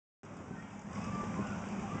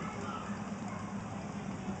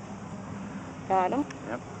Got him.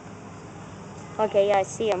 Yep. Okay, yeah, I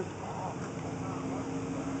see him.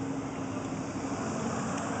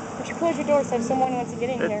 But you close your door so if someone wants to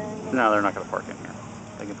get in here. No, they're not going to park in here.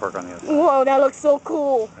 They can park on the other side. Whoa, that looks so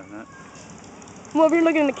cool. Isn't it? Well, if you're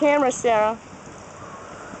looking in the camera, Sarah,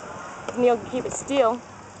 Neil can keep it still.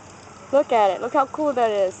 Look at it. Look how cool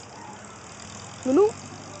that is.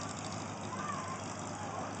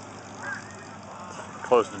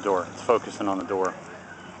 Close the door. It's focusing on the door.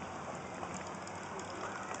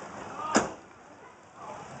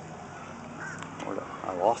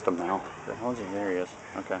 I lost him now. The hell is he? There he is.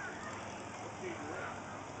 Okay.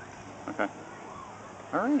 Okay.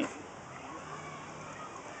 All right.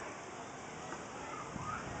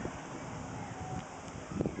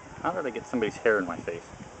 How did I get somebody's hair in my face?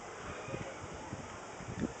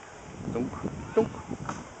 Dunk, dunk.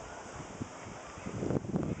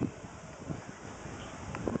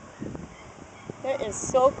 That is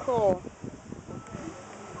so cool.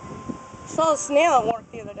 I saw a snail at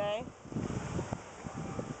work the other day.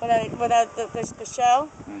 Without the shell.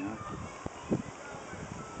 Mm-hmm.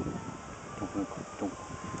 Dunk, dunk, dunk.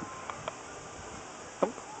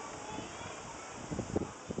 Dunk.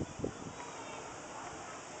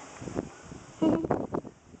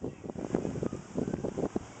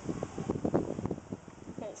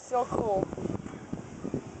 It's so cool.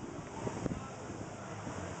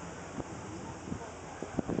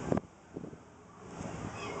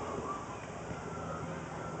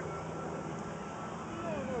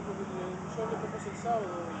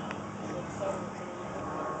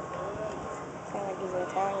 Sound like he's an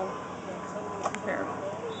Italian. There.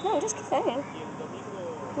 No, just saying.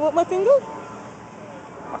 You want my finger?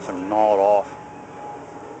 Must have gnawed off.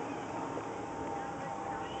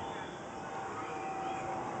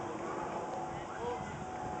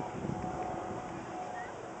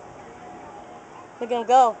 Look at him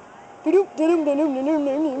go. He's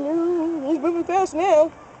moving fast now.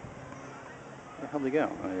 Where the hell did he go?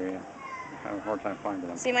 I have a hard time finding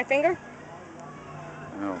him. See my finger?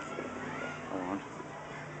 No. Hold on.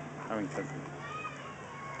 All right.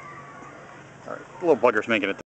 The little bugger's making it.